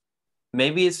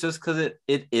 Maybe it's just because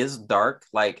it is dark.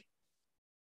 Like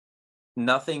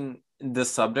nothing, the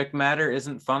subject matter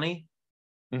isn't funny.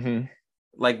 Mm-hmm.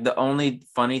 Like the only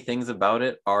funny things about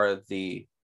it are the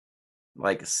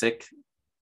like sick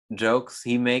jokes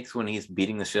he makes when he's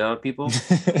beating the shit out of people.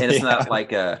 And it's not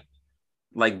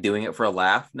like doing it for a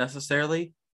laugh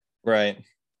necessarily. Right.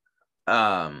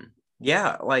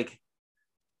 Yeah, like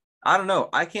I don't know.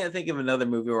 I can't think of another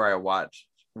movie where I watched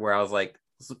where I was like,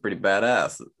 this is pretty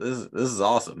badass. This is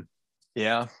awesome.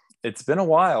 Yeah. It's been a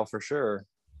while for sure.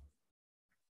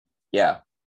 Yeah.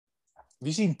 Have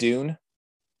you seen Dune?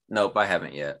 Nope, I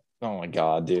haven't yet. Oh my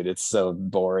god, dude, it's so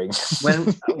boring.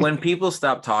 when people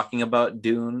stop talking about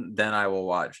Dune, then I will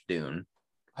watch Dune.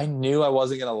 I knew I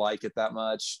wasn't gonna like it that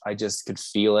much. I just could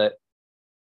feel it.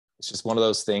 It's just one of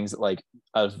those things that like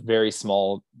a very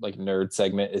small like nerd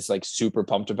segment is like super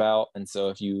pumped about, and so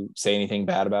if you say anything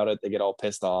bad about it, they get all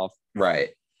pissed off.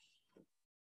 Right.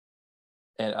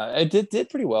 And it did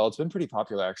pretty well. It's been pretty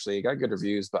popular actually. It got good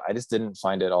reviews, but I just didn't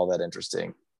find it all that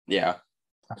interesting. Yeah,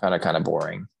 I found it kind of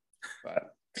boring.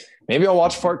 But maybe I'll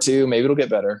watch part 2. Maybe it'll get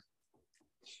better.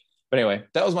 But anyway,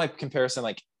 that was my comparison.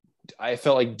 Like I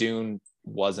felt like Dune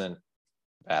wasn't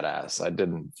badass. I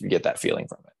didn't get that feeling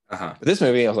from it. But this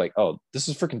movie, I was like, oh, this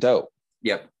is freaking dope.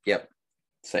 Yep.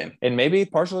 Same. And maybe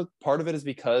part of it is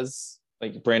because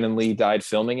like Brandon Lee died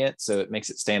filming it, so it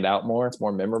makes it stand out more. It's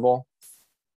more memorable.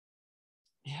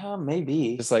 Yeah,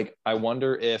 maybe. It's like I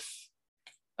wonder if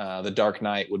The Dark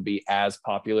Knight would be as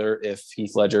popular if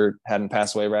Heath Ledger hadn't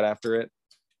passed away right after it.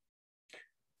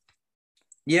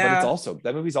 Yeah, but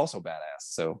that movie's also badass.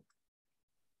 So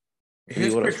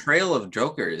his portrayal of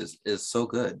Joker is so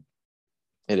good.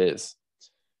 It is.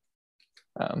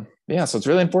 Yeah, so it's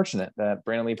really unfortunate that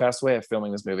Brandon Lee passed away after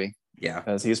filming this movie. Yeah,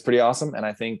 because he was pretty awesome, and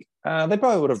I think they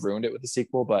probably would have ruined it with the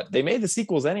sequel, but they made the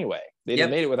sequels anyway. They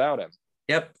made it without him.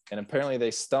 Yep. And apparently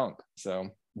they stunk. So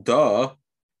duh.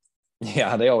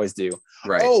 Yeah, they always do.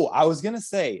 Right. Oh, I was gonna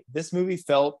say this movie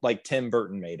felt like Tim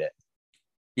Burton made it.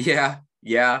 Yeah.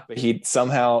 But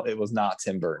it was not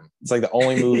Tim Burton. It's like the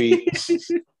only movie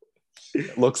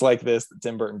that looks like this that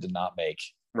Tim Burton did not make.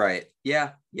 Right.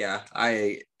 Yeah.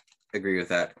 I agree with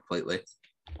that completely.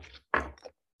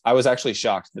 I was actually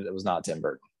shocked that it was not Tim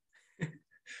Burton.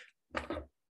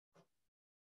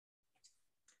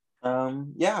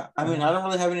 Yeah, I mean, I don't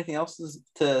really have anything else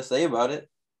to say about it.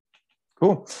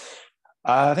 Cool.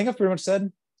 I think I've pretty much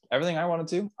said everything I wanted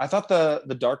to. I thought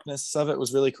the darkness of it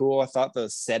was really cool. I thought the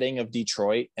setting of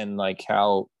Detroit and like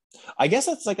how, I guess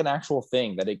that's like an actual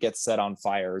thing that it gets set on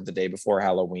fire the day before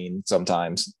Halloween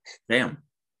sometimes. Damn.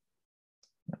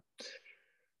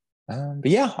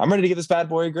 But yeah, I'm ready to give this bad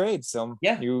boy a grade. So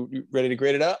yeah, you ready to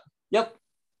grade it up? Yep.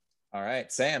 All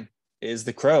right, Sam, is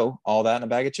The Crow all that in a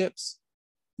bag of chips?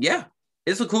 Yeah,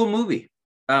 it's a cool movie.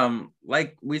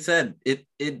 Like we said, it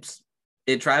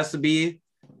tries to be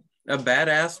a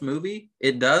badass movie.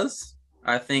 It does.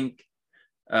 I think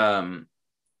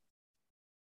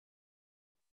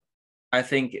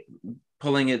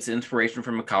pulling its inspiration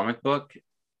from a comic book,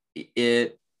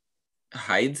 it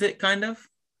hides it kind of.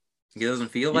 It doesn't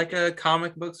feel like a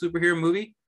comic book superhero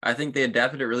movie. I think they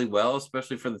adapted it really well,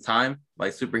 especially for the time.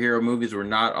 Like superhero movies were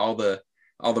not all the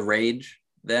rage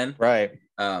then. Right.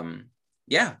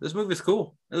 Yeah, this movie is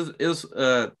cool. It was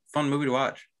a fun movie to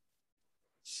watch.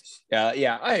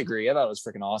 Yeah, I agree. I thought it was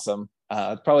freaking awesome.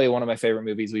 It's probably one of my favorite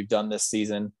movies we've done this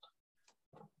season.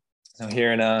 So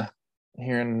here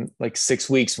in like 6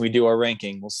 weeks when we do our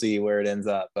ranking, we'll see where it ends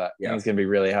up. But yeah, it's gonna be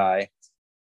really high.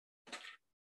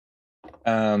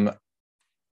 I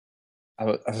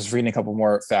was reading a couple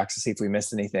more facts to see if we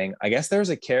missed anything. I guess there's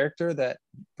a character that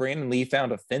Brandon Lee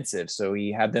found offensive, so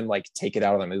he had them like take it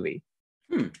out of the movie.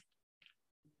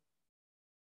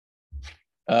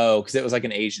 Oh, because it was like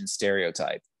an Asian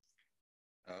stereotype.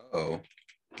 Oh.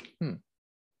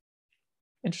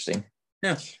 Interesting.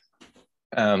 Yeah.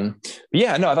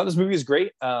 Yeah, no, I thought this movie was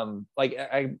great.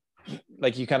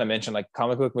 Like you kind of mentioned, like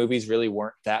comic book movies really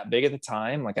weren't that big at the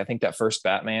time. Like I think that first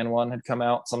Batman one had come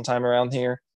out sometime around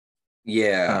here.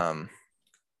 Yeah.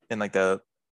 And like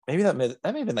maybe that may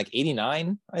have been like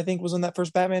 89, I think, was when that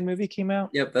first Batman movie came out.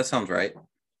 Yep, that sounds right. I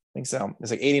think so.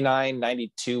 It's like 89,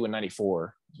 92, and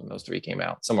 94 when those three came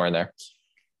out, somewhere in there.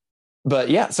 But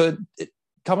yeah, so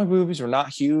comic movies were not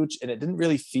huge, and it didn't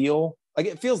really feel like,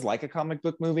 it feels like a comic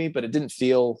book movie, but it didn't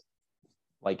feel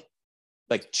like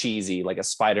cheesy, like a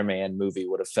Spider-Man movie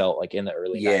would have felt like in the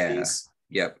early 90s.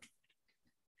 Yep.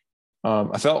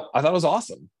 I thought it was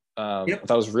awesome. I thought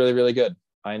it was really, really good.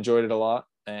 I enjoyed it a lot,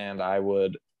 and I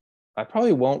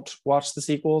probably won't watch the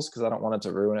sequels because I don't want it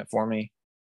to ruin it for me.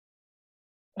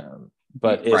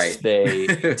 But if they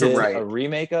did a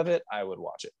remake of it, I would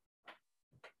watch it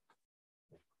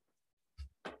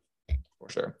for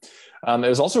sure. It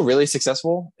was also really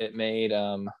successful. It made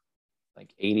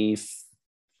like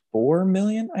 84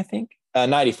 million, I think.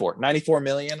 94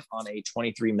 million on a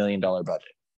 $23 million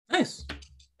budget. Nice.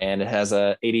 And it has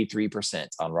a 83%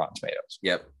 on Rotten Tomatoes.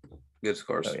 Yep. Good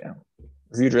scores. So yeah,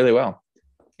 reviewed really well.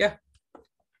 Yeah.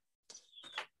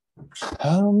 But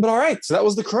all right, so that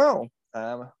was The Crow.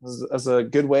 That's a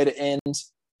good way to end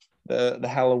the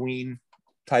Halloween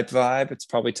type vibe. It's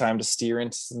probably time to steer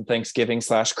into some Thanksgiving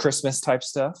 / Christmas type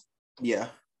stuff. Yeah.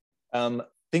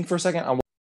 Think for a second.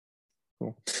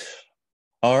 Cool.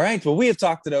 All right. Well, we have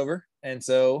talked it over, and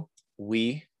so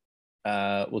we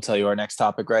will tell you our next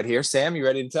topic right here. Sam, you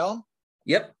ready to tell?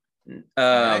 Yep.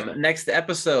 Right. Next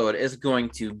episode is going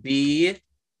to be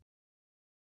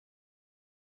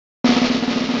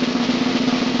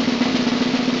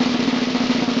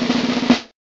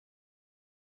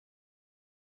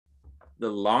The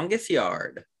Longest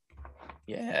Yard.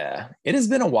 Yeah, it has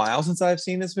been a while since I've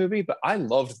seen this movie, but I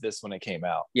loved this when it came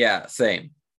out. Yeah,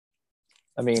 same.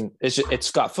 I mean,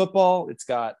 it's got football, it's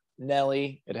got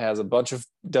Nelly, it has a bunch of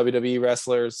WWE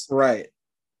wrestlers. Right.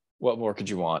 What more could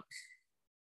you want?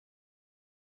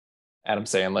 Adam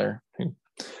Sandler. I'm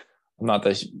not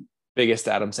the biggest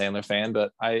Adam Sandler fan,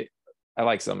 but I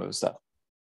like some of his stuff.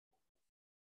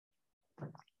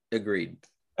 Agreed.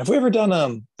 Have we ever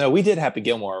done no, we did Happy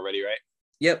Gilmore already, right?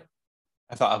 Yep.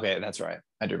 I thought, okay, that's right.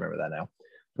 I do remember that now.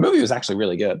 The movie was actually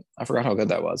really good. I forgot how good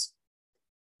that was.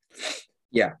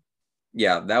 Yeah.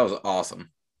 Yeah, that was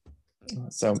awesome.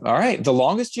 So, all right. The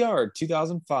Longest Yard,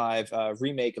 2005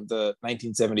 remake of the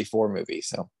 1974 movie.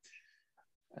 So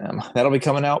that'll be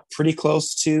coming out pretty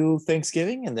close to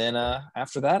Thanksgiving. And then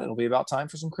after that, it'll be about time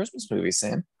for some Christmas movies,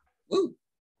 Sam. Woo.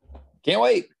 Can't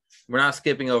wait. We're not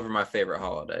skipping over my favorite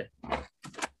holiday.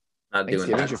 Not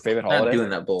doing that. Your favorite holiday? Not doing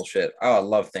that bullshit. Oh, I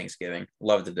love Thanksgiving.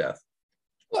 Love to death.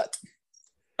 What?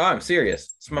 Oh, I'm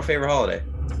serious. It's my favorite holiday.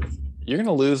 You're going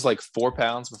to lose like 4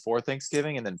 pounds before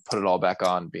Thanksgiving and then put it all back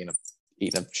on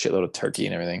eating a shitload of turkey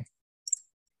and everything.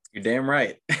 You're damn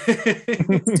right.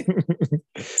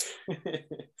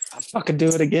 I'll fucking do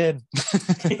it again.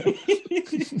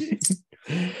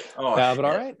 But all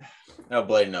right. No,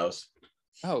 bloody nose.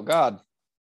 Oh, God.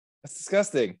 That's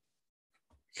disgusting.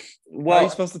 Well, how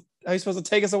are you supposed to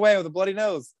take us away with a bloody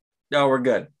nose? No, we're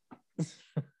good.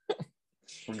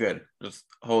 We're good. Just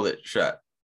hold it shut.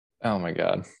 Oh my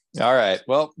God. All right.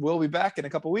 Well, we'll be back in a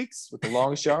couple weeks with The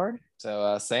Longest Yard.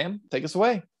 So Sam, take us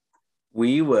away.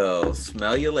 We will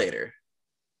smell you later.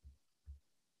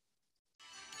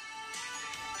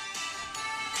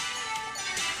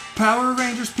 Power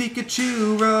Rangers,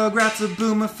 Pikachu, Rugrats, a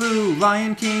Boomafoo,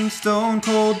 Lion King, Stone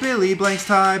Cold, Billy Blanks,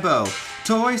 Tybo,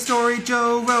 Toy Story,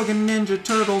 Joe Rogan, Ninja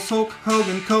Turtles, Hulk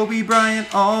Hogan, Kobe Bryant,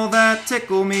 all that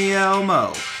tickle me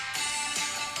Elmo.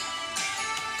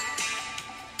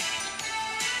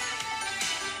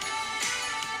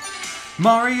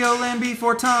 Mario Land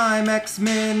Before Time,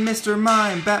 X-Men, Mr.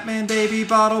 Mime, Batman Baby,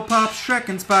 Bottle Pop, Shrek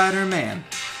and Spider-Man.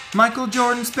 Michael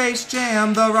Jordan, Space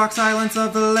Jam, The Rock, Silence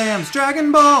of the Lambs,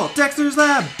 Dragon Ball, Dexter's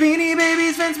Lab, Beanie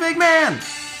Babies, Vince McMahon.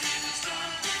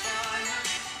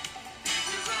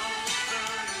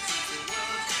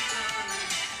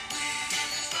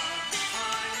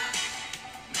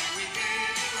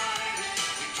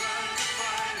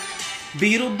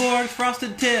 Beetleborgs,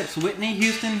 Frosted Tips, Whitney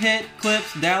Houston hit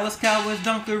clips, Dallas Cowboys,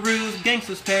 Dunkaroos,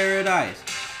 Gangsta's Paradise.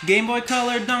 Game Boy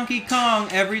Color, Donkey Kong,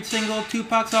 every single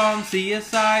Tupac song,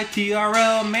 CSI,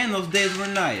 TRL, man those days were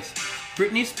nice.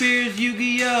 Britney Spears,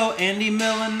 Yu-Gi-Oh, Andy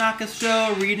Milonakis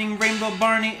show, reading Rainbow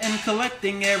Barney and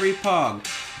collecting every Pog.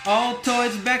 All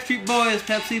toys, Backstreet Boys,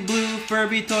 Pepsi Blue,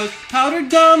 Furby toys,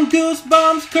 powdered gum,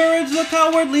 Goosebumps, Courage the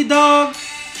Cowardly Dog.